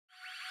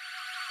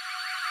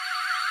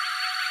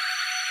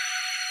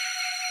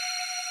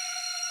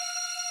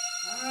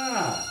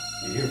Ah,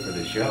 you're here for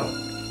the show.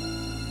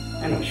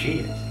 I know she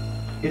is.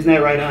 Isn't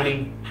that right,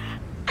 honey?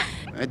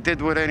 I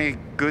did what any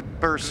good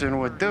person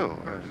would do.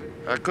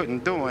 I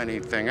couldn't do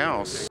anything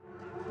else.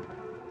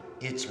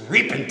 It's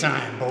reaping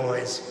time,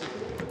 boys.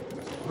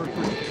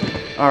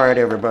 All right,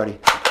 everybody.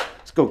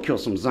 Let's go kill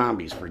some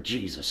zombies for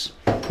Jesus.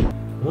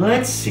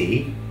 Let's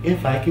see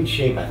if I can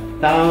shave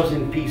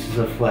 1,000 pieces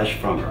of flesh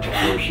from her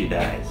before she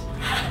dies.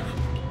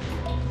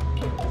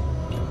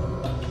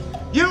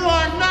 You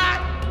are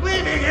not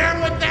leaving here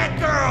with that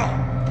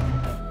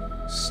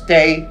girl!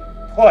 Stay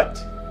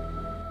put.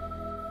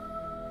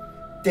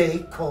 They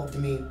called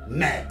me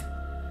mad.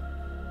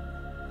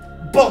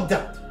 Bugged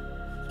out.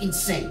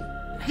 Insane.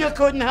 You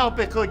couldn't help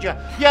it, could you?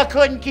 You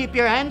couldn't keep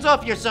your hands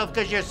off yourself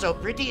because you're so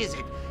pretty, is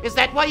it? Is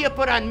that why you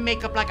put on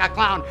makeup like a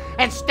clown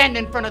and stand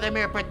in front of the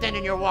mirror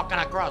pretending you're walking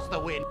across the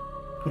wind?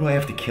 Who do I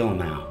have to kill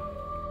now?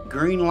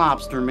 Green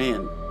Lobster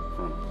Man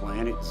from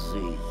Planet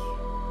Z.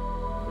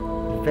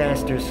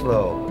 Fast or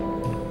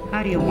slow?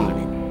 How do you want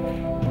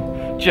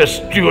it?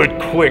 Just do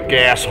it quick,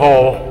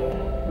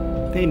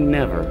 asshole. They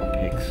never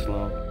pick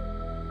slow.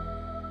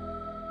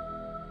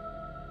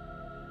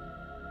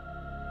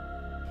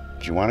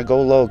 Do you want to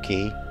go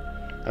low-key?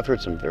 I've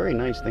heard some very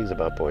nice things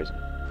about poison.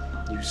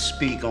 You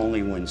speak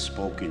only when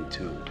spoken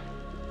to.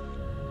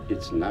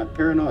 It's not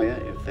paranoia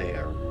if they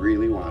are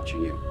really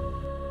watching you.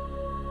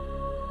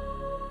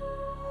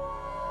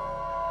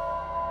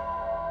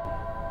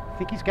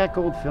 Think he's got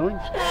gold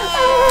fillings?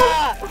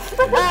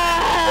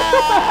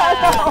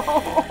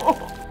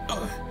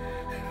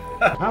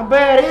 How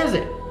bad is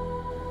it?